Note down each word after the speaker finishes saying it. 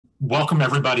Welcome,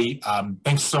 everybody.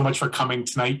 Thanks so much for coming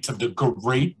tonight to the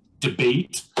great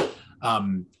debate.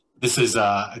 This is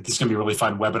going to be a really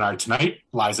fun webinar tonight.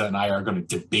 Liza and I are going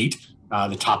to debate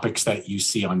the topics that you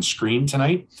see on screen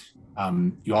tonight.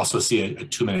 You also see a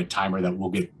 2-minute timer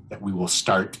that we will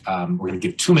start. We're going to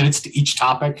give 2 minutes to each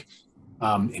topic,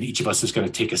 and each of us is going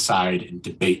to take a side and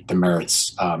debate the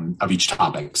merits of each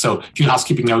topic. So, a few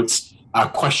housekeeping notes.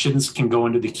 Questions can go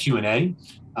into the Q&A.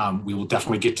 We will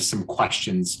definitely get to some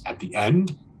questions at the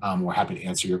end. We're happy to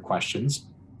answer your questions.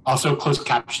 Also, closed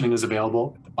captioning is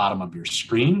available at the bottom of your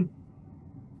screen.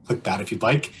 Click that if you'd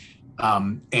like.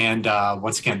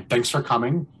 Once again, thanks for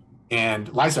coming. And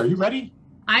Liza, are you ready?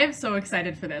 I am so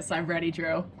excited for this. I'm ready,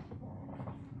 Drew.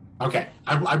 Okay.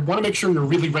 I want to make sure you're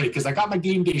really ready because I got my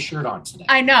game day shirt on today.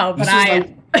 I know, but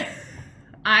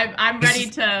I'm ready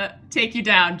to take you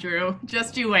down, Drew.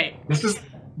 Just you wait.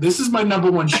 This is my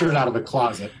 #1 shirt out of the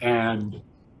closet, and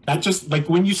that just, like,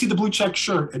 when you see the blue check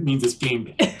shirt, it means it's game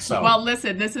day. So well,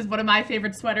 listen, this is one of my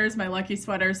favorite sweaters, my lucky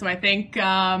sweater. So I think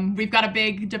we've got a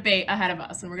big debate ahead of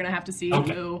us, and we're gonna have to see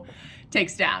who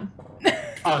takes down.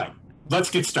 All right, let's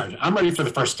get started. I'm ready for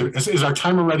the first. Is our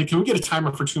timer ready? Can we get a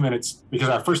timer for 2 minutes? Because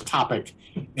our first topic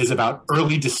is about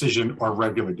early decision or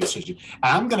regular decision.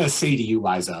 And I'm gonna say to you,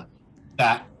 Liza,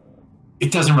 that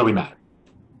it doesn't really matter.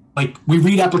 Like, we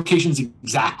read applications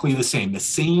exactly the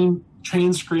same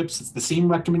transcripts, it's the same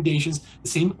recommendations, the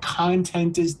same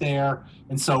content is there.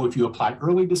 And so if you apply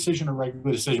early decision or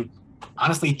regular decision,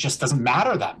 honestly, it just doesn't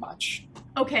matter that much.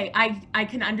 Okay, I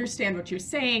can understand what you're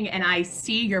saying, and I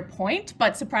see your point,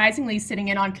 but surprisingly, sitting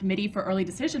in on committee for early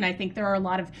decision, I think there are a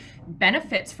lot of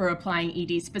benefits for applying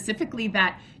ED, specifically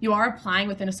that you are applying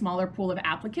within a smaller pool of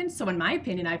applicants. So in my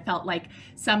opinion, I felt like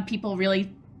some people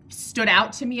really stood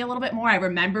out to me a little bit more. I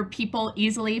remember people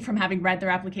easily from having read their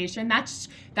application. That's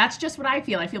just what I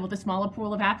feel. I feel with a smaller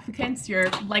pool of applicants, you're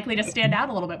likely to stand out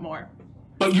a little bit more.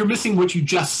 But you're missing what you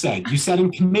just said. You said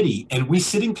in committee, and we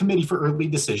sit in committee for early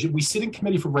decision. We sit in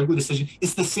committee for regular decision.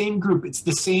 It's the same group. It's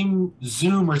the same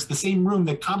Zoom, or it's the same room.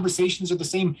 The conversations are the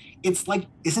same. It's like,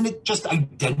 isn't it just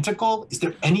identical? Is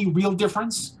there any real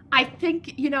difference? I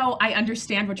think, I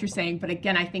understand what you're saying, but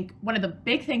again, I think one of the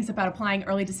big things about applying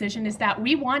early decision is that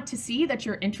we want to see that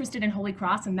you're interested in Holy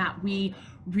Cross and that you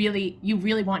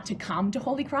really want to come to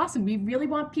Holy Cross, and we really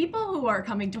want people who are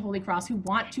coming to Holy Cross who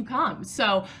want to come.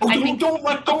 So don't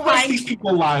rush these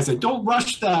people, Liza. Don't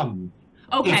rush them.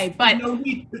 Okay,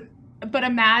 but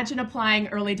imagine applying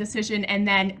early decision and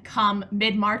then come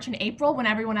mid-March and April when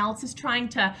everyone else is trying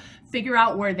to figure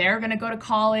out where they're going to go to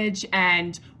college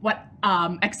and what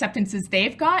acceptances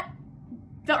they've got.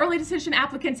 The early decision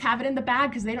applicants have it in the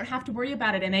bag because they don't have to worry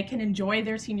about it, and they can enjoy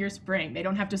their senior spring. They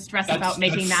don't have to stress about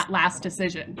making that last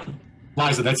decision.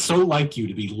 Liza, that's so like you,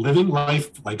 to be living life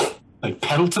like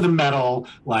pedal to the metal,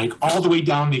 like all the way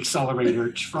down the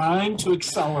accelerator, trying to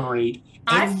accelerate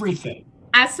everything.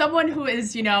 As someone who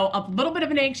is, a little bit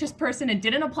of an anxious person and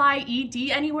didn't apply ED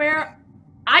anywhere,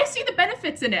 I see the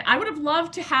benefits in it. I would have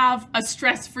loved to have a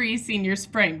stress-free senior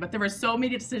spring, but there were so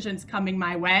many decisions coming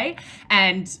my way,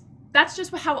 and that's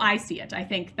just how I see it. I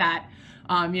think that,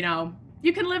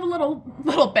 you can live a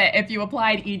little bit if you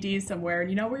applied ED somewhere and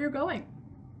you know where you're going.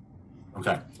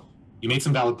 Okay. You made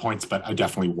some valid points, but I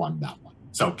definitely won that one.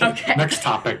 So, okay. Next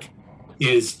topic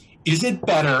is it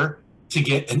better to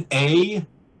get an A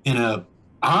in a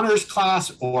honors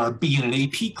class or be in an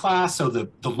AP class, so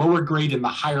the lower grade in the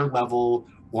higher level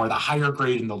or the higher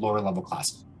grade in the lower level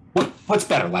class? What's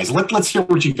better, Liza? Let's hear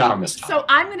what you got on this topic. So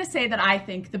I'm going to say that I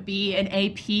think the B in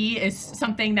AP is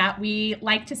something that we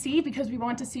like to see because we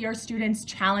want to see our students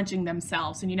challenging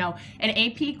themselves. And, an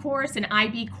AP course, an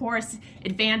IB course,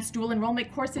 advanced dual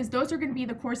enrollment courses, those are going to be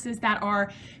the courses that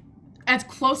are as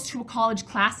close to a college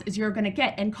class as you're going to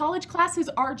get. And college classes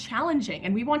are challenging,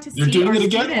 and we want to see. You're doing it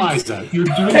again, Liza. You're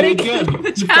doing it again.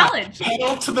 The challenge.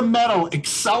 Pedal to the metal,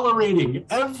 accelerating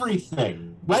everything.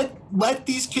 Let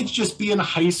these kids just be in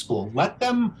high school. Let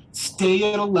them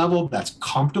stay at a level that's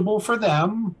comfortable for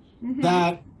them,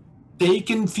 that they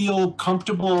can feel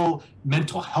comfortable.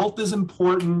 Mental health is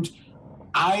important.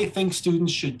 I think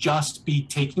students should just be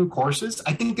taking courses.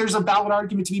 I think there's a valid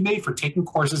argument to be made for taking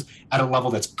courses at a level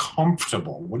that's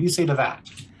comfortable. What do you say to that?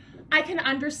 I can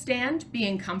understand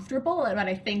being comfortable, but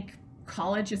I think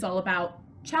college is all about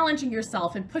challenging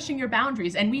yourself and pushing your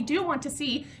boundaries. And we do want to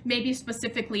see, maybe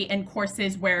specifically in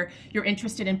courses where you're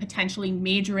interested in potentially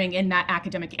majoring in that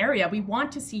academic area, we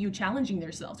want to see you challenging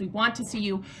yourselves. We want to see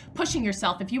you pushing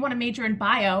yourself. If you want to major in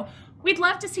bio, we'd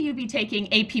love to see you be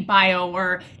taking AP Bio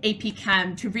or AP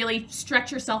Chem to really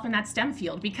stretch yourself in that STEM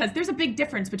field, because there's a big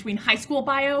difference between high school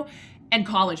bio and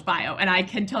college bio. And I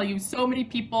can tell you so many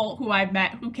people who I've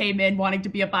met who came in wanting to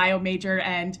be a bio major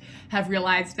and have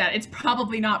realized that it's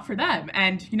probably not for them.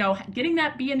 And, you know, getting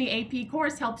that B in the AP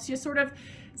course helps you sort of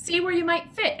see where you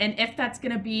might fit and if that's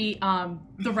going to be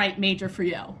the right major for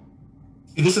you.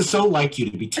 This is so like you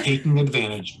to be taking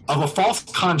advantage of a false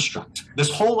construct.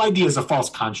 This whole idea is a false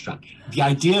construct. The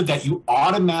idea that you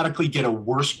automatically get a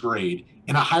worse grade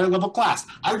in a higher level class.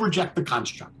 I reject the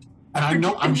construct. And I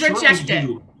know I'm sure it was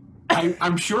you.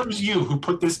 I'm sure it was you who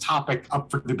put this topic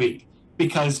up for debate,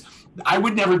 because I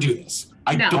would never do this.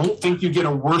 I don't think you get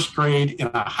a worse grade in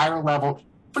a higher level.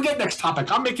 Forget next topic.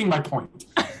 I'm making my point.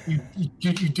 You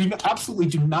absolutely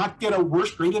do not get a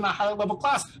worse grade in a higher level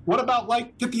class. What about,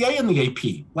 like, get the A in the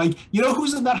AP? Like, you know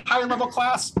who's in that higher level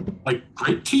class? Like,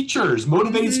 great teachers,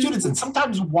 motivated students, and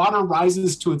sometimes water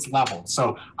rises to its level.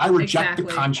 So I reject the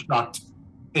construct.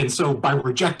 And so by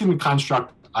rejecting the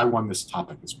construct, I won this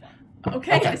topic as well.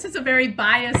 Okay, this is a very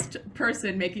biased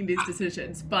person making these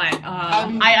decisions, but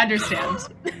I understand.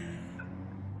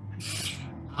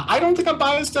 I don't think I'm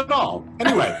biased at all.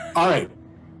 Anyway, all right.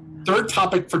 Third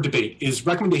topic for debate is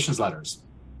recommendations letters.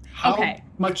 How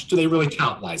much do they really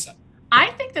count, Liza?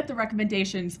 I think that the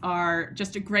recommendations are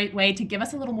just a great way to give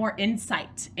us a little more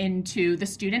insight into the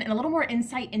student and a little more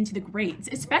insight into the grades.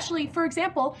 Especially, for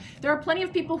example, there are plenty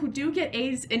of people who do get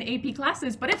A's in AP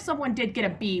classes, but if someone did get a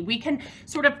B, we can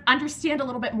sort of understand a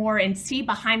little bit more and see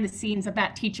behind the scenes of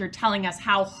that teacher telling us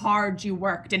how hard you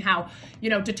worked and how, you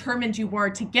know, determined you were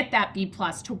to get that B+,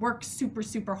 to work super,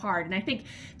 super hard. And I think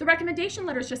the recommendation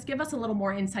letters just give us a little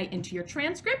more insight into your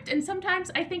transcript, and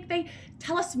sometimes I think they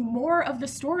tell us more of the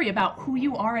story about who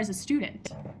you are as a student.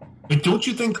 But don't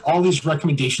you think all these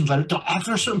recommendations letters,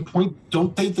 after a certain point,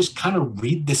 don't they just kind of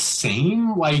read the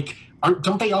same? Like,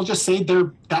 don't they all just say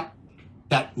that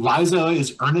Liza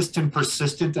is earnest and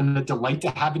persistent and a delight to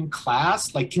have in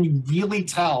class? Like, can you really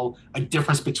tell a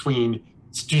difference between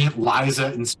student Liza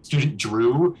and student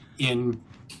Drew in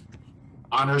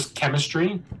honors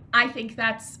chemistry? I think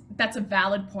that's a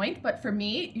valid point, but for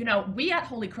me, you know, we at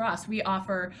Holy Cross, we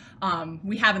offer,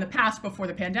 we have in the past before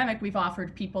the pandemic, we've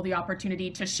offered people the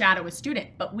opportunity to shadow a student,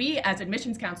 but we as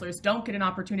admissions counselors don't get an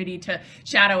opportunity to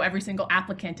shadow every single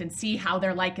applicant and see how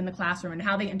they're like in the classroom and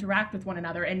how they interact with one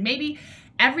another. And maybe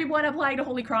everyone applying to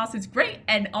Holy Cross is great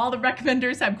and all the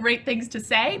recommenders have great things to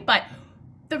say, but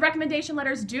the recommendation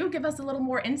letters do give us a little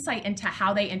more insight into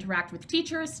how they interact with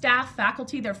teachers, staff,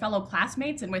 faculty, their fellow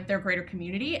classmates, and with their greater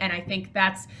community. And I think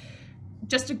that's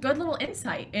just a good little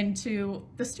insight into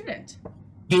the student.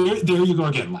 There you go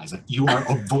again, Liza. You are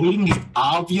avoiding the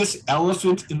obvious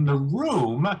elephant in the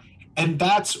room, and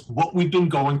that's what we've been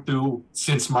going through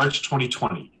since March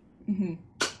 2020. Mm-hmm.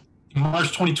 In March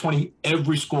 2020,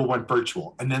 every school went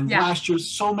virtual. And then last year,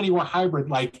 so many were hybrid.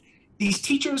 Like, these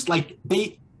teachers, like,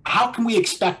 how can we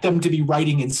expect them to be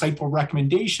writing insightful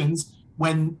recommendations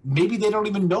when maybe they don't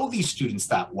even know these students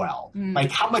that well?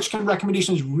 Like, how much can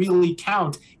recommendations really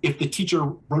count if the teacher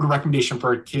wrote a recommendation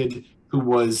for a kid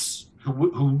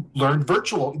who learned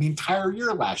virtual the entire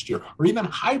year last year, or even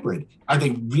hybrid? Are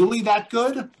they really that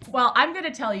good? Well, I'm going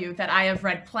to tell you that I have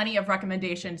read plenty of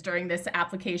recommendations during this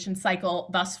application cycle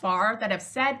thus far that have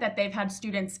said that they've had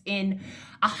students in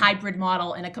a hybrid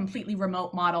model and a completely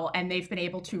remote model, and they've been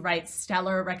able to write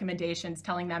stellar recommendations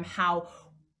telling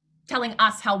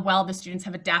us how well the students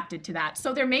have adapted to that.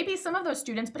 So there may be some of those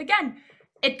students, but again,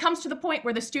 it comes to the point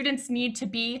where the students need to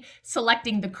be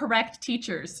selecting the correct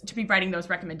teachers to be writing those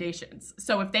recommendations.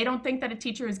 So if they don't think that a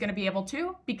teacher is going to be able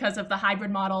to because of the hybrid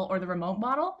model or the remote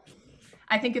model,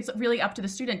 I think it's really up to the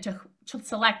student to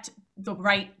select the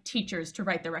right teachers to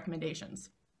write their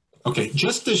recommendations. Okay,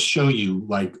 just to show you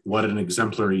like what an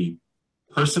exemplary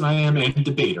person I am and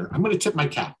debater, I'm going to tip my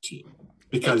cap to you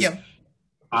because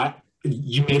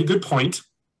you made a good point.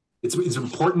 It's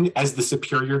important as the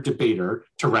superior debater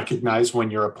to recognize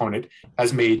when your opponent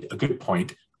has made a good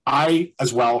point. I,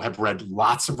 as well, have read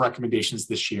lots of recommendations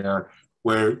this year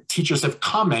where teachers have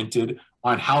commented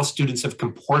on how students have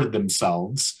comported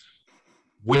themselves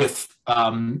with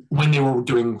when they were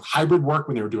doing hybrid work,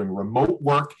 when they were doing remote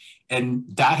work. And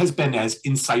that has been as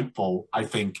insightful, I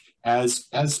think, as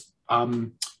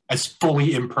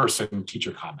fully in-person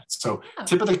teacher comments. So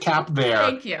tip of the cap there.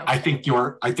 Thank you. I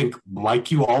think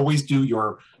like you always do,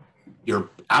 you're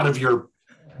out of your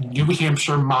New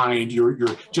Hampshire mind.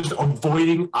 You're just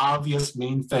avoiding obvious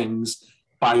main things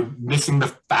by missing the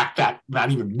fact that,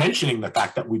 not even mentioning the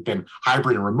fact that we've been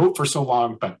hybrid and remote for so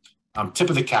long, but tip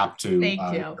of the cap to Thank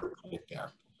you. There.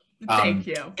 Thank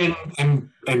you.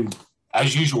 And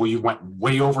as usual, you went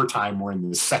way over time. We're in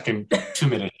the second 2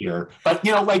 minute here. But,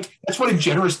 like, that's what a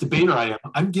generous debater I am.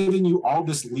 I'm giving you all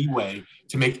this leeway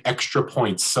to make extra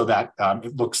points so that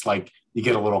it looks like you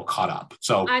get a little caught up.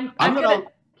 So I'm going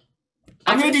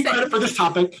to give you credit for this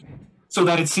topic so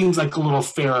that it seems like a little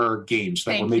fairer game,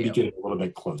 so that we're maybe getting a little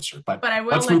bit closer. But I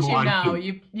will let you know,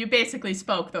 you basically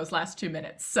spoke those last 2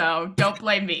 minutes, so don't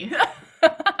blame me.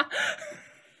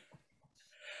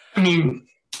 I mean,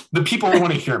 the people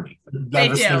want to hear me. They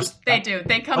do.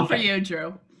 They come for you,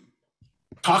 Drew.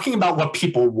 Talking about what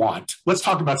people want, let's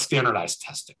talk about standardized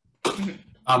testing.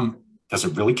 Does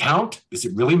it really count? Does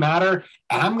it really matter?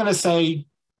 And I'm going to say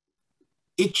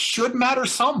it should matter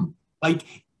some. Like,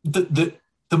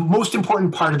 the most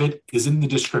important part of it is in the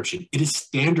description. It is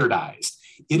standardized.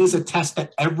 It is a test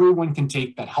that everyone can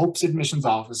take that helps admissions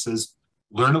offices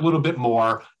learn a little bit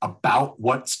more about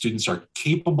what students are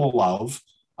capable of.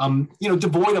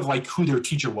 Devoid of like who their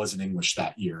teacher was in English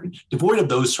that year, and devoid of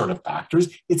those sort of factors.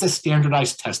 It's a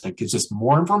standardized test that gives us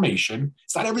more information.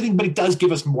 It's not everything, but it does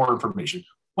give us more information.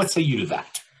 What say you to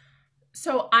that?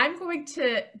 So I'm going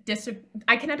to disagree.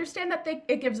 I can understand that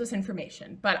it gives us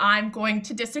information, but I'm going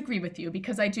to disagree with you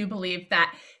because I do believe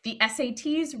that the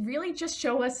SATs really just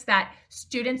show us that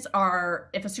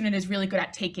if a student is really good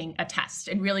at taking a test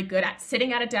and really good at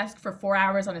sitting at a desk for 4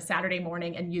 hours on a Saturday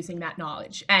morning and using that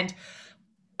knowledge. And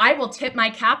I will tip my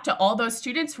cap to all those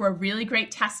students who are really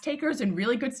great test takers and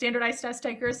really good standardized test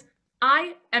takers.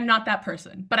 I am not that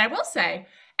person, but I will say,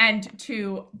 and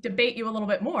to debate you a little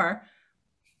bit more,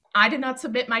 I did not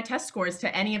submit my test scores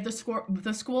to any of the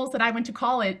schools that I went to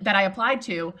college, that I applied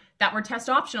to, that were test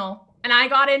optional, and I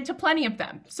got into plenty of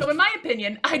them. So in my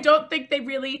opinion, I don't think they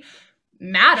really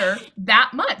matter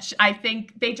that much. I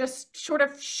think they just sort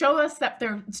of show us that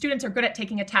their students are good at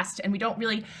taking a test, and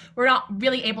we're not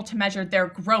really able to measure their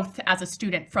growth as a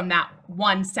student from that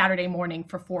one Saturday morning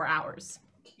for 4 hours.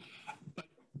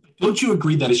 Don't you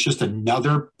agree that it's just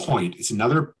another point? It's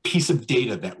another piece of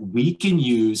data that we can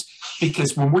use,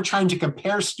 because when we're trying to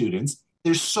compare students,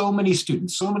 there's so many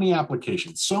students, so many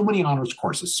applications, so many honors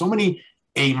courses, so many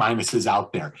A-minuses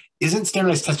out there. Isn't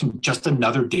standardized testing just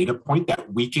another data point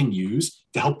that we can use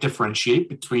to help differentiate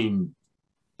between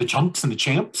the chumps and the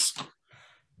champs?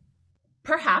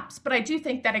 Perhaps, but I do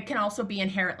think that it can also be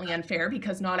inherently unfair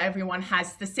because not everyone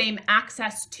has the same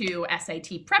access to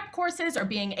SAT prep courses or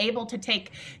being able to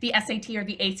take the SAT or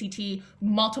the ACT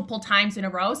multiple times in a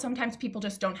row. Sometimes people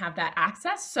just don't have that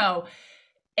access. So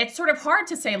it's sort of hard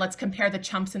to say, let's compare the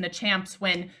chumps and the champs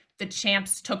when the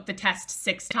champs took the test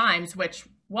 6 times, which,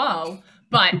 whoa,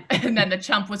 but, and then the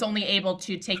chump was only able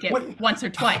to take it once or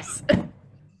twice.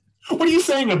 What are you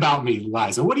saying about me,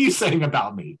 Liza? What are you saying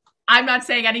about me? I'm not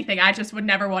saying anything. I just would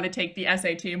never want to take the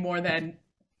SAT more than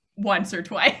once or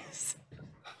twice.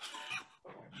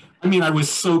 I mean, I was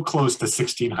so close to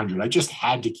 1600. I just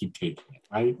had to keep taking it,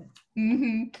 right?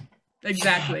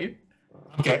 Exactly.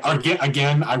 Okay.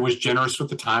 Again, I was generous with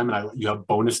the time, and you have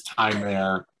bonus time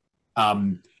there.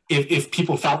 If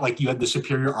people felt like you had the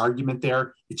superior argument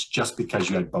there, it's just because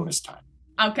you had bonus time.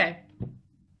 Okay.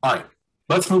 All right.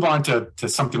 Let's move on to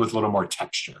something with a little more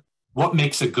texture. What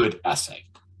makes a good essay?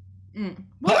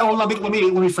 Let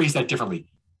me phrase that differently.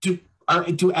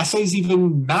 Do essays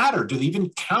even matter? Do they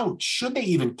even count? Should they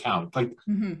even count? Like,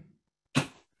 well,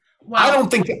 I don't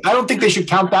think they should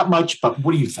count that much. But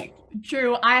what do you think?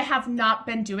 Drew, I have not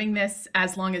been doing this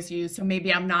as long as you, so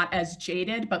maybe I'm not as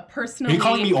jaded. But personally, are you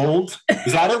calling me old?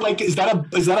 Is that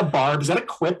a barb? Is that a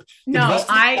quip? No,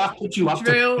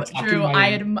 Drew,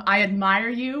 I admire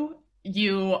you.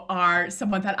 You are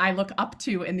someone that I look up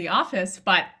to in the office,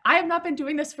 but I have not been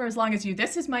doing this for as long as you.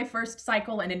 This is my first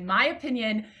cycle, and in my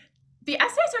opinion, the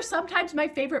essays are sometimes my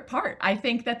favorite part. I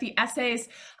think that the essays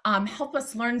help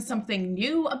us learn something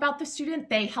new about the student.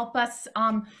 They help us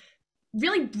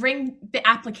really bring the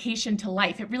application to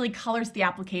life. It really colors the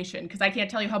application, because I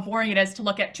can't tell you how boring it is to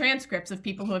look at transcripts of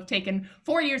people who have taken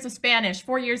 4 years of Spanish,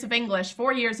 4 years of English,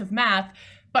 4 years of math.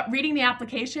 But reading the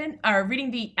application or reading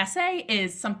the essay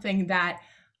is something that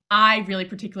I really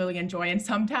particularly enjoy. And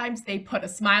sometimes they put a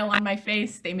smile on my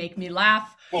face. They make me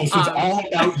laugh. Oh, so it's all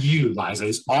about you, Liza.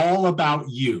 It's all about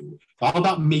you. It's all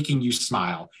about making you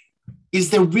smile. Is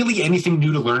there really anything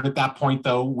new to learn at that point,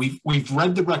 though? We've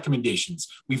read the recommendations.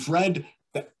 We've read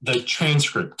the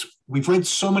transcript. We've read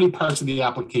so many parts of the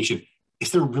application.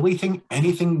 Is there really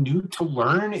anything new to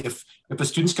learn if a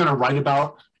student's going to write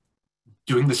about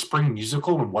doing the spring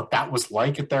musical and what that was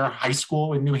like at their high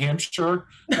school in New Hampshire?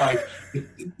 Like,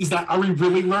 are we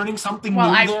really learning something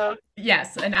new there?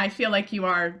 Yes, and I feel like you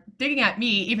are digging at me,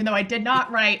 even though I did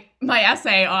not write my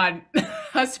essay on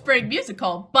a spring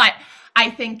musical. But I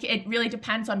think it really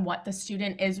depends on what the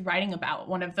student is writing about.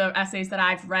 One of the essays that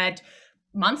I've read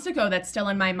months ago that's still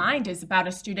in my mind is about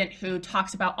a student who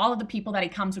talks about all of the people that he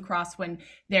comes across when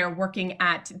they're working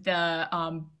at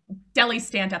the deli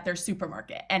stand at their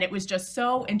supermarket. And it was just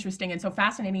so interesting and so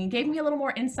fascinating and gave me a little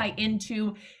more insight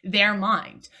into their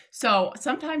mind. So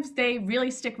sometimes they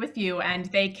really stick with you and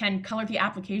they can color the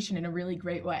application in a really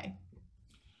great way.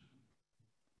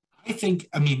 I think,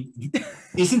 I mean,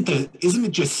 isn't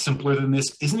it just simpler than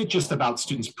this? Isn't it just about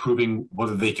students proving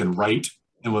whether they can write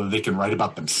and whether they can write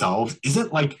about themselves?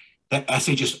 Isn't like that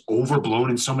essay just overblown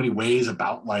in so many ways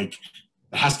about like,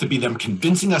 it has to be them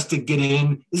convincing us to get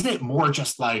in? Isn't it more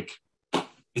just like,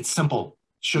 it's simple,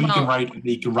 show you can write and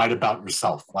you can write about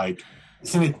yourself? Like,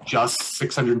 isn't it just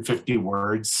 650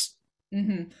 words?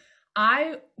 Mm-hmm.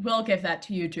 I will give that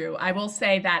to you, Drew. I will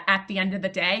say that at the end of the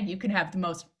day, you can have the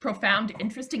most profound,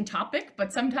 interesting topic,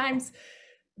 but sometimes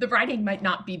the writing might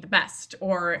not be the best,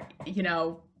 or, you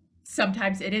know,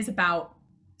 sometimes it is about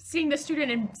seeing the student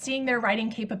and seeing their writing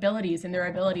capabilities and their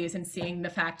abilities and seeing the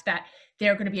fact that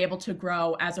they're going to be able to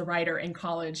grow as a writer in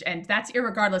college. And that's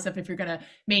irregardless of if you're going to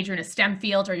major in a STEM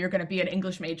field or you're going to be an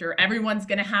English major. Everyone's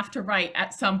going to have to write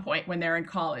at some point when they're in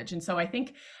college. And so I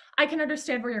think I can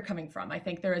understand where you're coming from. I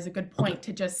think there is a good point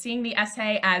to just seeing the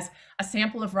essay as a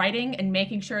sample of writing and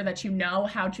making sure that you know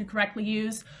how to correctly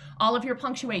use all of your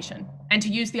punctuation and to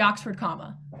use the Oxford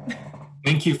comma.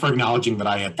 Thank you for acknowledging that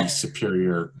I had the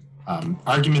superior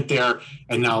argument there.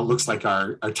 And now it looks like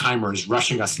our timer is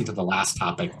rushing us into the last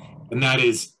topic, and that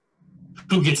is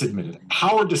who gets admitted?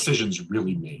 How are decisions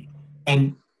really made?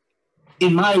 And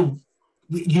in my,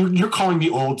 you're calling me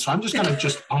old, so I'm just going to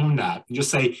just own that and just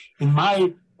say, in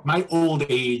my old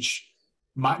age,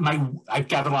 I've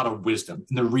gathered a lot of wisdom.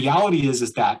 And the reality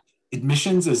is that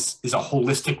admissions is a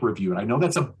holistic review. And I know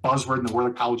that's a buzzword in the world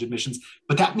of college admissions,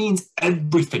 but that means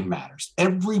everything matters.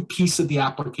 Every piece of the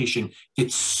application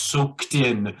gets soaked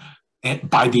in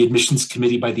by the admissions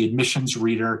committee, by the admissions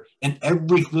reader, and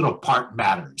every little part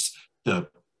matters.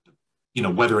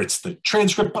 Whether it's the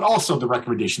transcript, but also the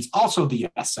recommendations, also the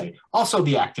essay, also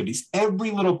the activities. Every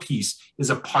little piece is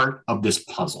a part of this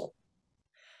puzzle.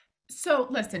 So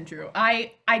listen, Drew,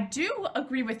 I do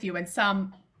agree with you in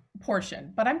some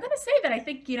portion, but I'm going to say that I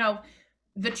think,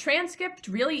 the transcript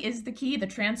really is the key. The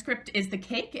transcript is the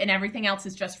cake and everything else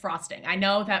is just frosting. I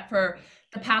know that for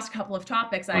the past couple of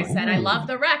topics, I said, I love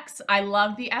the recs, I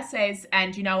love the essays,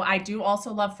 and, I do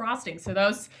also love frosting. So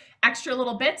those extra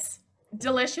little bits,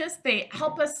 delicious. They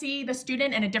help us see the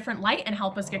student in a different light and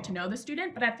help us get to know the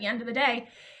student. But at the end of the day,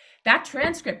 that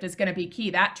transcript is going to be key.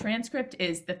 That transcript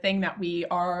is the thing that we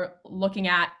are looking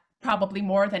at probably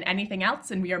more than anything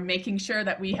else. And we are making sure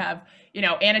that we have,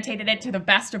 annotated it to the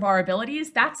best of our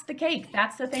abilities. That's the cake.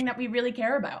 That's the thing that we really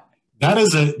care about. That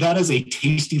is a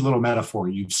tasty little metaphor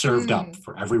you've served up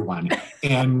for everyone.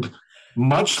 And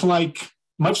much like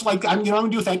I'm going to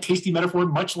do with that tasty metaphor,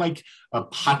 much like a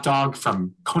hot dog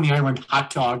from Coney Island hot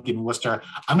dog in Worcester,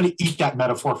 I'm going to eat that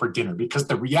metaphor for dinner, because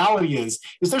the reality is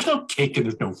there's no cake and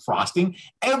there's no frosting.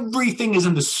 Everything is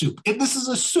in the soup. If this is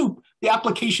a soup, the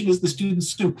application is the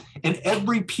student's soup, and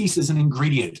every piece is an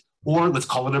ingredient, or let's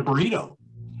call it a burrito.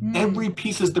 Every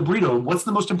piece is the burrito. And what's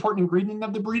the most important ingredient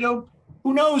of the burrito?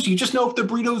 Who knows? You just know if the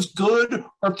burrito's good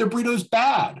or if the burrito's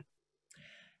bad.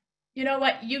 You know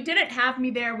what? You didn't have me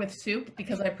there with soup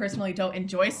because I personally don't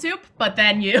enjoy soup, but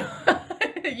then you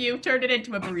you turned it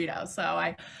into a burrito. So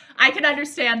I can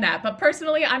understand that. But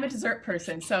personally, I'm a dessert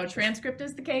person. So transcript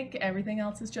is the cake. Everything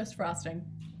else is just frosting.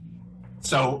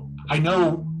 So I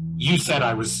know you said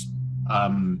I was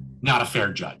not a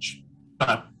fair judge,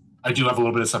 but I do have a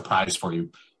little bit of surprise for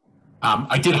you.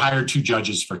 I did hire 2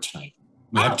 judges for tonight.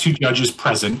 We have 2 judges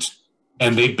present,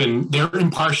 and they're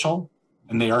impartial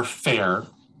and they are fair.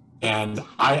 And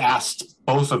I asked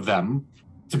both of them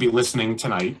to be listening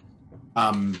tonight.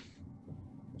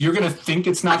 You're going to think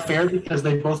it's not fair because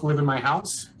they both live in my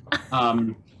house.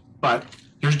 But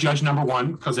here's judge number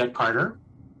 1, Cosette Carter.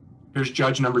 Here's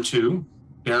judge number 2,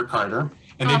 Bear Carter.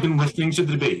 And they've been listening to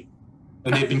the debate.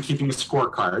 And they've been keeping a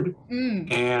scorecard.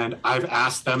 And I've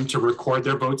asked them to record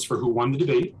their votes for who won the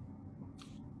debate.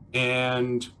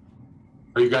 And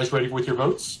are you guys ready with your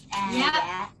votes? Yep.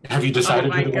 Have you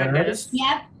decided who the winner is?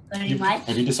 Yep.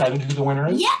 Have you decided who the winner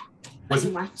is? Yep. Was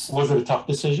it a tough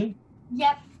decision?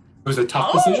 Yep. It was a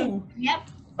tough decision? Yep.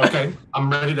 Okay, I'm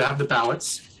ready to have the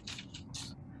ballots.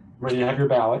 Ready to have your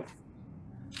ballot.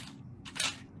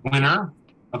 Winner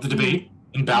of the debate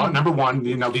in ballot number 1.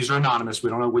 These are anonymous. We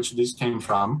don't know which of these came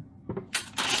from.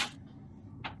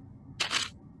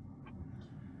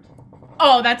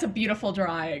 Oh, that's a beautiful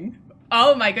drawing.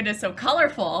 Oh my goodness, so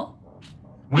colorful.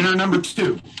 Winner number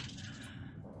 2.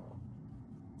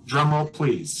 Drum roll,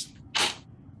 please.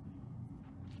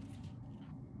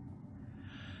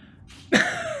 You're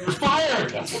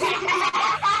fired.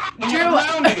 Drew,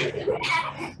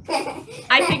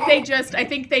 I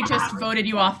think they just voted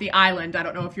you off the island. I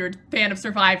don't know if you're a fan of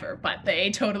Survivor, but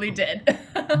they totally did.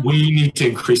 We need to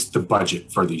increase the budget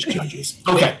for these judges.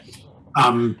 Okay.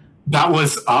 That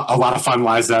was a lot of fun,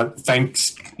 Liza.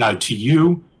 Thanks to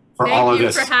you for all of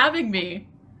this. Thank you for having me.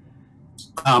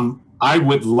 I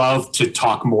would love to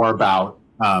talk more about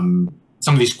some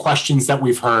of these questions that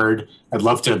we've heard. I'd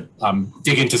love to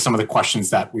dig into some of the questions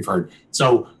that we've heard.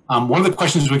 So one of the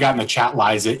questions we got in the chat,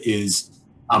 Liza, is,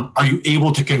 are you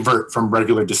able to convert from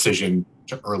regular decision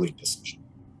to early decision?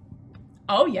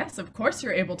 Oh, yes, of course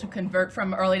you're able to convert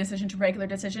from early decision to regular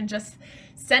decision. Just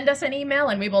send us an email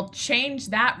and we will change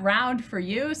that round for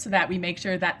you so that we make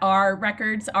sure that our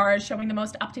records are showing the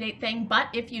most up-to-date thing. But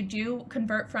if you do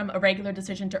convert from a regular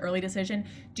decision to early decision,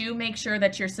 do make sure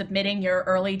that you're submitting your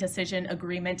early decision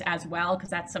agreement as well, because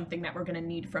that's something that we're going to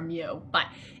need from you. But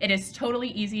it is totally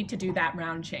easy to do that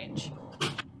round change.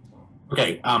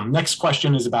 Okay, next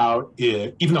question is about,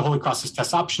 even though Holy Cross is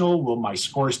test optional, will my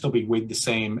score still be weighed the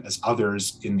same as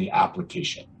others in the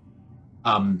application?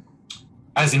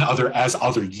 As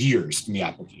other years in the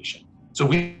application. So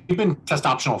we've been test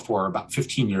optional for about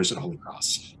 15 years at Holy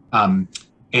Cross.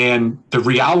 And the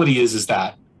reality is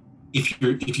that if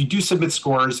you do submit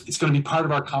scores, it's going to be part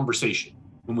of our conversation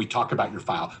when we talk about your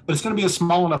file, but it's going to be a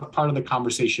small enough part of the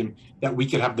conversation that we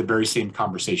could have the very same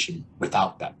conversation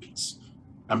without that piece.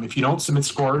 If you don't submit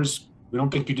scores, we don't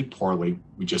think you did poorly.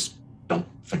 We just don't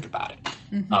think about it.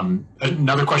 Mm-hmm.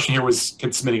 Another question here was,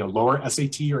 can submitting a lower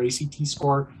SAT or ACT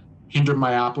score hinder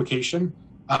my application?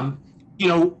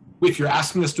 If you're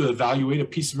asking us to evaluate a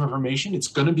piece of information, it's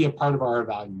going to be a part of our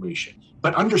evaluation.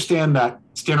 But understand that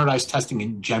standardized testing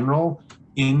in general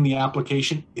in the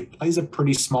application, it plays a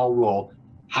pretty small role,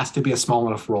 has to be a small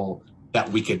enough role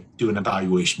that we could do an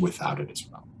evaluation without it as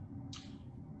well.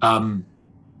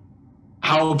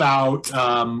 How about,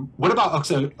 so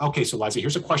Liza,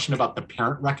 here's a question about the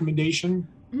parent recommendation.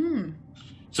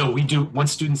 So we do,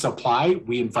 once students apply,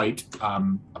 we invite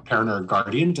a parent or a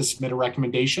guardian to submit a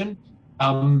recommendation.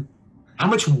 How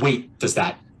much weight does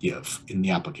that give in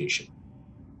the application?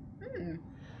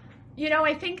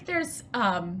 I think there's...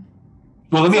 Well,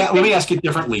 let me ask it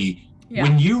differently. Yeah.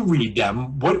 When you read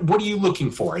them, what are you looking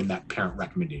for in that parent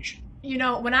recommendation?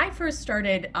 When I first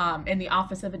started in the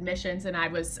Office of Admissions and I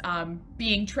was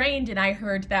being trained and I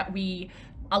heard that we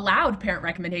allowed parent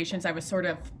recommendations, I was sort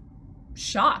of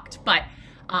shocked. But,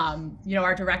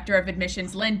 our director of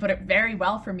admissions, Lynn, put it very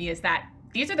well for me, is that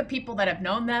these are the people that have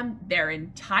known them their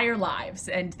entire lives.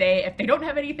 And if they don't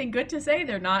have anything good to say,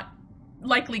 they're not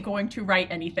likely going to write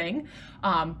anything.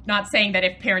 Not saying that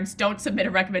if parents don't submit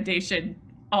a recommendation,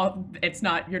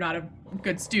 you're not a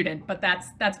good student, but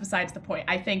that's besides the point.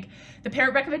 I think the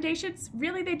parent recommendations,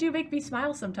 really, they do make me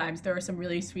smile sometimes. There are some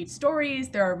really sweet stories.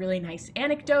 There are really nice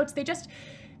anecdotes. They just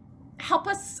help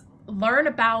us learn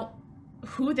about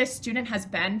who this student has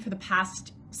been for the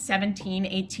past 17,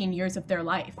 18 years of their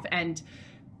life. And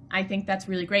I think that's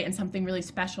really great and something really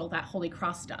special that Holy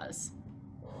Cross does.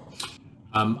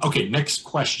 Okay, next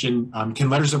question. Can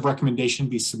letters of recommendation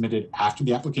be submitted after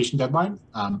the application deadline?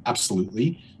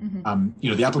 Absolutely.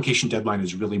 Mm-hmm. The application deadline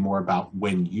is really more about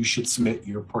when you should submit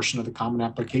your portion of the common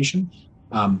application,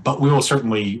 but we will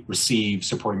certainly receive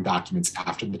supporting documents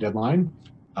after the deadline,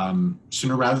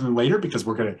 sooner rather than later, because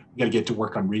we got to get to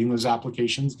work on reading those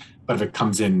applications. But if it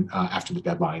comes in after the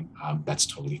deadline, that's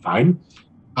totally fine.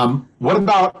 What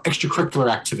about extracurricular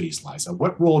activities, Liza?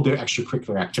 What role do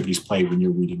extracurricular activities play when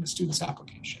you're reading a student's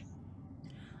application?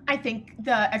 I think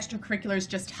the extracurriculars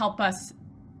just help us,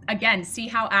 again, see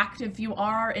how active you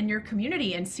are in your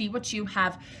community and see what you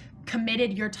have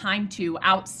committed your time to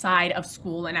outside of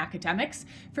school and academics.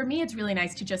 For me, it's really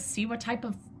nice to just see what type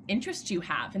of interest you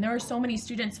have. And there are so many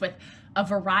students with a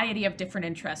variety of different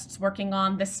interests, working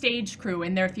on the stage crew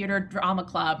in their theater drama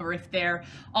club, or if they're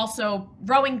also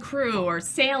rowing crew or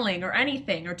sailing or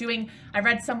anything, or I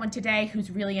read someone today who's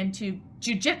really into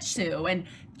jujitsu, and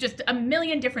just a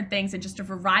million different things, and just a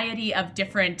variety of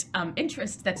different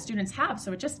interests that students have.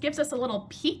 So it just gives us a little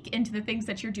peek into the things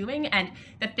that you're doing and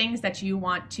the things that you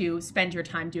want to spend your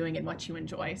time doing and what you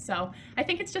enjoy. So I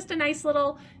think it's just a nice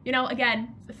little,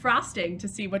 again, frosting to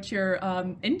see what you're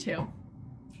into.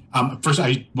 First,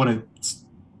 I want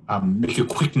to make a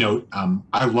quick note.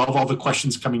 I love all the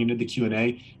questions coming into the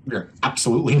Q&A. We're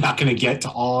absolutely not going to get to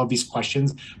all of these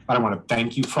questions, but I want to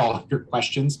thank you for all of your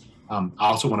questions. I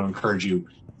also want to encourage you,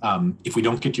 if we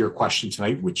don't get to your question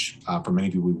tonight, which for many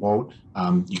of you we won't,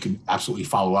 you can absolutely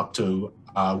follow up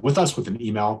with us with an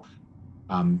email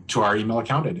to our email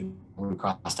account at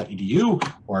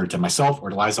holycross.edu, or to myself or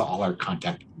to Liza. All our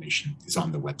contact information is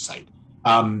on the website.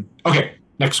 Okay,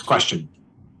 next question.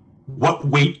 What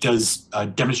weight does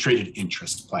demonstrated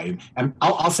interest play? And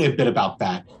I'll say a bit about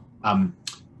that.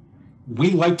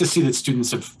 We like to see that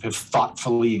students have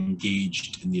thoughtfully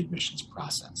engaged in the admissions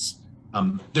process.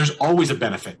 There's always a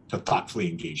benefit to thoughtfully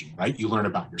engaging, right? You learn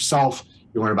about yourself,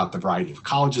 you learn about the variety of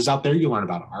colleges out there, you learn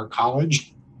about our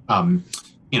college.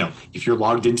 If you're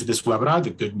logged into this webinar,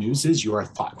 the good news is you are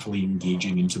thoughtfully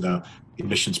engaging into the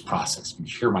admissions process. You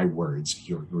hear my words,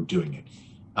 you're doing it.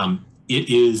 It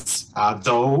is,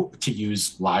 though, to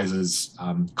use Liza's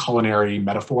culinary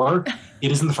metaphor,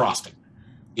 it isn't the frosting.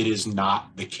 It is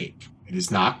not the cake. It is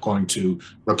not going to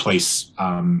replace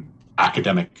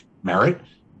academic merit.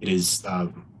 It is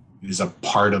a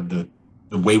part of the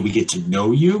way we get to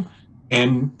know you,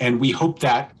 and we hope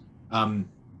that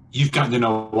you've gotten to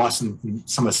know us in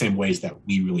some of the same ways that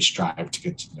we really strive to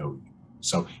get to know you.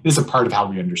 So it is a part of how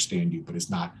we understand you, but it's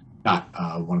not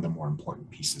one of the more important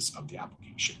pieces of the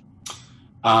application.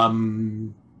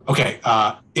 Okay,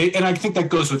 and I think that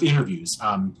goes with interviews.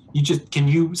 Can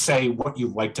you say what you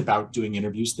liked about doing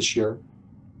interviews this year?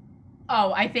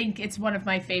 Oh, I think it's one of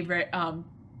my favorite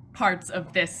parts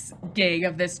of this gig,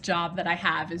 of this job that I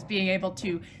have, is being able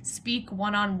to speak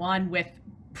one-on-one with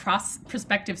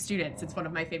prospective students. It's one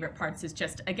of my favorite parts. Is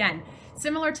just, again,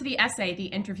 similar to the essay, the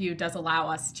interview does allow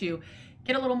us to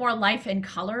get a little more life and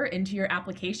color into your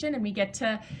application, and we get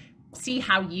to see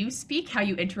how you speak, how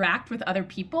you interact with other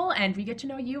people, and we get to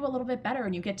know you a little bit better,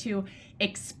 and you get to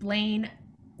explain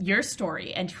your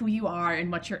story and who you are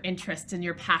and what your interests and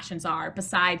your passions are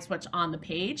besides what's on the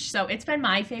page. So it's been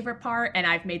my favorite part, and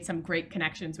I've made some great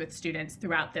connections with students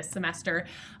throughout this semester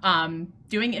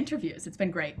doing interviews. It's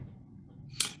been great.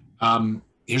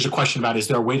 Here's a question about, is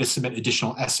there a way to submit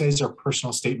additional essays or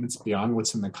personal statements beyond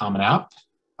what's in the Common App?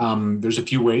 There's a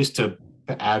few ways to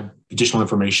add additional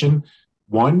information.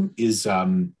 One is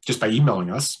just by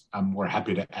emailing us. We're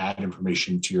happy to add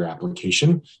information to your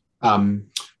application.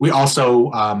 We also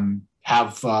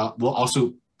we'll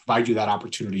also provide you that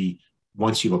opportunity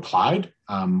once you've applied.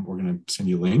 We're going to send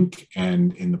you a link,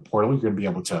 and in the portal, you're going to be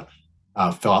able to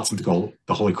fill out something called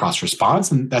the Holy Cross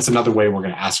response. And that's another way we're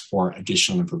going to ask for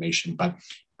additional information. But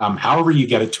however you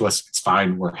get it to us, it's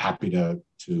fine. We're happy to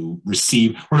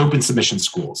receive. We're an open submission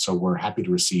school, so we're happy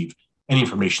to receive any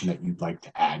information that you'd like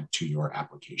to add to your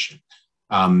application.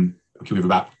 Okay, we have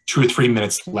about 2 or 3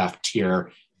 minutes left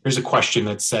here. Here's a question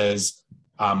that says,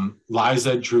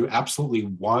 Liza, Drew absolutely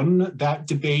won that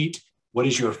debate. What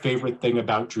is your favorite thing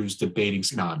about Drew's debating?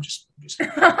 No, I'm just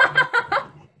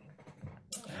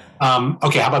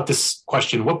okay, how about this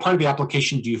question? What part of the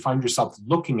application do you find yourself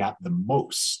looking at the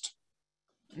most?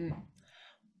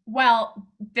 Well,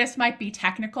 this might be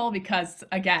technical because,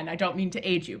 again, I don't mean to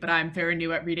age you, but I'm very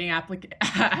new at reading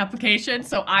applications,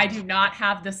 so I do not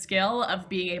have the skill of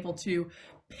being able to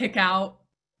pick out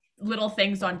little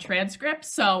things on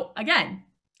transcripts. So again,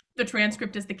 the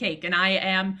transcript is the cake, and I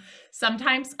am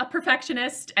sometimes a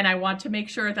perfectionist, and I want to make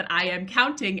sure that I am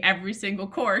counting every single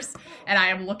course, and I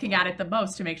am looking at it the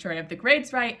most to make sure I have the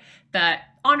grades right, the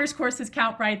honors courses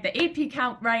count right, the AP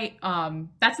count right.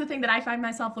 That's the thing that I find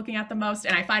myself looking at the most,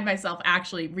 and I find myself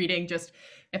actually reading just,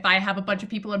 if I have a bunch of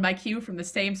people in my queue from the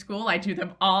same school, I do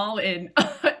them all in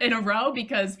in a row,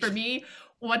 because for me,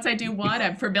 once I do one,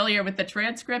 I'm familiar with the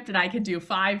transcript, and I can do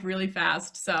 5 really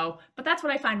fast. So, but that's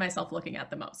what I find myself looking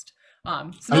at the most.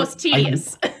 It's the most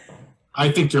tedious.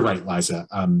 I think you're right, Liza.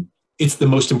 It's the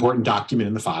most important document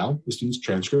in the file, the student's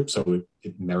transcript, so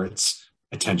it merits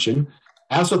attention.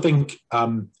 I also think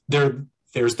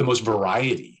there's the most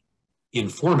variety in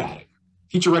formatting.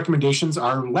 Teacher recommendations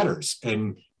are letters,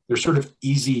 and they're sort of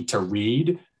easy to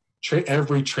read.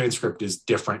 Every transcript is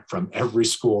different from every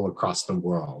school across the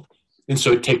world. And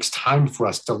so it takes time for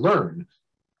us to learn,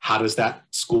 how does that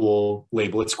school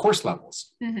label its course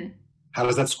levels? Mm-hmm. How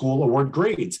does that school award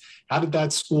grades? How did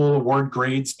that school award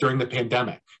grades during the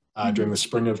pandemic, during the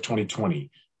spring of 2020?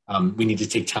 We need to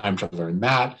take time to learn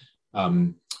that.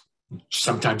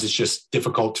 Sometimes it's just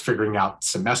difficult figuring out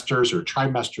semesters or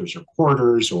trimesters or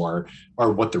quarters, or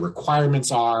what the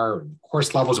requirements are, and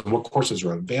course levels, and what courses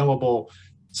are available.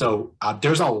 So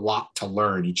there's a lot to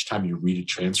learn each time you read a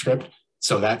transcript.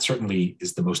 So that certainly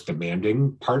is the most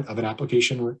demanding part of an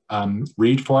application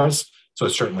read for us. So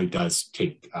it certainly does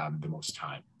take the most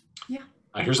time. Yeah.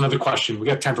 Here's another question. We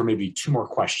got time for maybe 2 more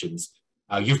questions.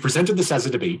 You've presented this as a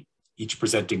debate, each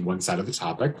presenting one side of the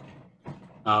topic.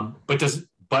 But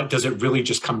does it really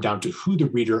just come down to who the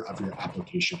reader of your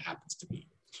application happens to be?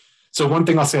 So one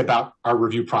thing I'll say about our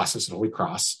review process at Holy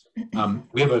Cross,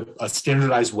 we have a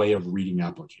standardized way of reading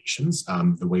applications.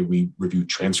 The way we review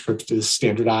transcripts is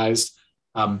standardized.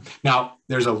 Now,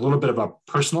 there's a little bit of a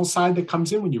personal side that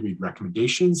comes in when you read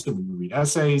recommendations and when you read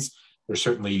essays. There's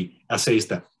certainly essays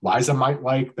that Liza might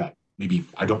like that maybe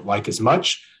I don't like as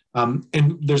much.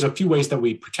 And there's a few ways that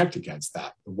we protect against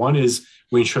that. One is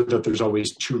we ensure that there's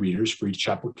always 2 readers for each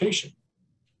application.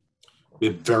 We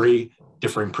have very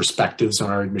differing perspectives on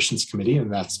our admissions committee,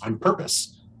 and that's on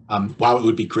purpose. While it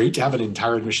would be great to have an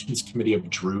entire admissions committee of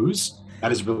Drews,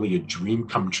 that is really a dream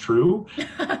come true.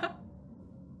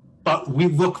 But we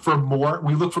look for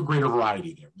greater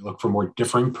variety there. We look for more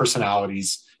differing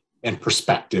personalities and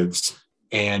perspectives.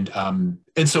 And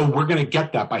so we're going to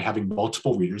get that by having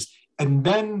multiple readers. And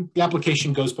then the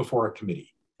application goes before a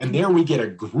committee. And there we get a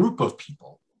group of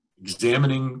people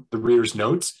examining the reader's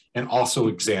notes and also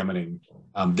examining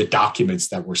the documents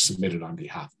that were submitted on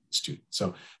behalf of the student.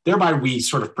 So thereby we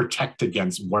sort of protect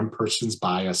against one person's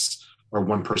bias or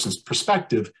one person's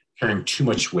perspective carrying too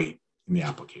much weight in the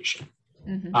application.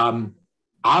 Mm-hmm.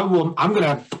 I'm going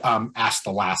to ask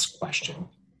the last question,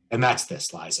 and that's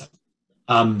this, Liza.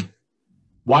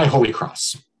 Why Holy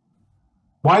Cross?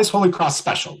 Why is Holy Cross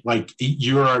special? Like,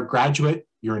 you're a graduate,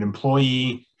 you're an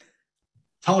employee.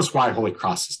 Tell us why Holy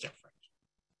Cross is different.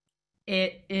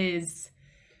 It is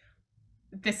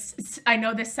this. I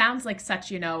know this sounds like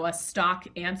such, a stock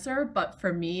answer, but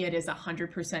for me, it is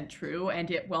 100% true,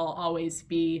 and it will always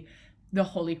be the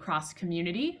Holy Cross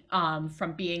community.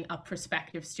 From being a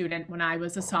prospective student when I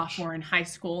was a sophomore in high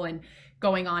school and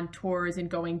going on tours and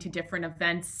going to different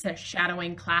events,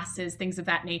 shadowing classes, things of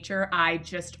that nature, I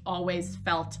just always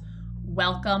felt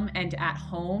welcome and at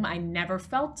home. I never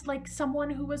felt like someone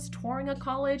who was touring a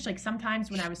college. Like sometimes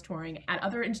when I was touring at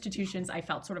other institutions, I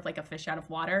felt sort of like a fish out of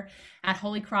water. At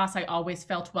Holy Cross, I always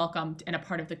felt welcomed and a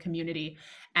part of the community.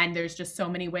 And there's just so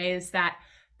many ways that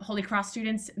Holy Cross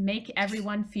students make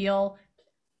everyone feel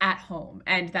at home.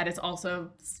 And that is also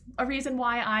a reason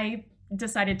why I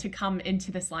decided to come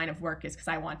into this line of work, is because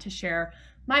I want to share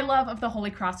my love of the Holy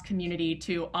Cross community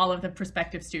to all of the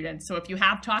prospective students. So if you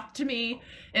have talked to me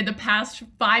in the past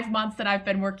 5 months that I've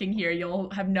been working here, you'll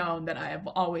have known that I have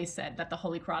always said that the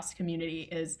Holy Cross community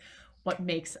is what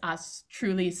makes us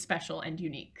truly special and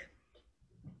unique.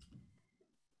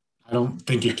 I don't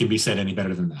think it can be said any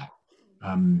better than that.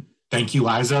 Thank you,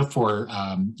 Liza, for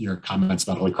your comments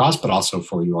about Holy Cross, but also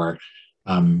for your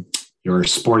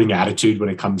sporting attitude when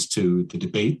it comes to the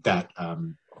debate that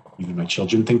even my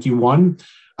children think you won.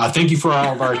 Thank you for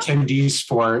all of our attendees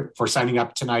for signing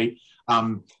up tonight.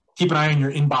 Keep an eye on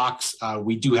your inbox.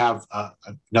 We do have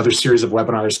another series of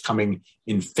webinars coming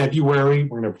in February.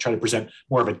 We're going to try to present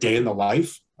more of a day in the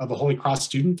life of a Holy Cross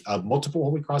student, of multiple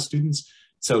Holy Cross students.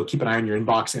 So keep an eye on your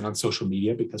inbox and on social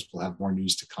media, because we'll have more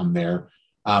news to come there.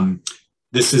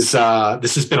 This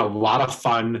has been a lot of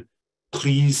fun.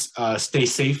 Please stay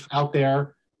safe out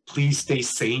there. Please stay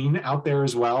sane out there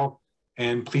as well.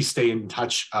 And please stay in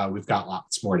touch. We've got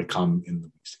lots more to come in the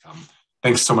weeks to come.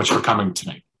 Thanks so much for coming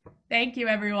tonight. Thank you,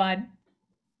 everyone.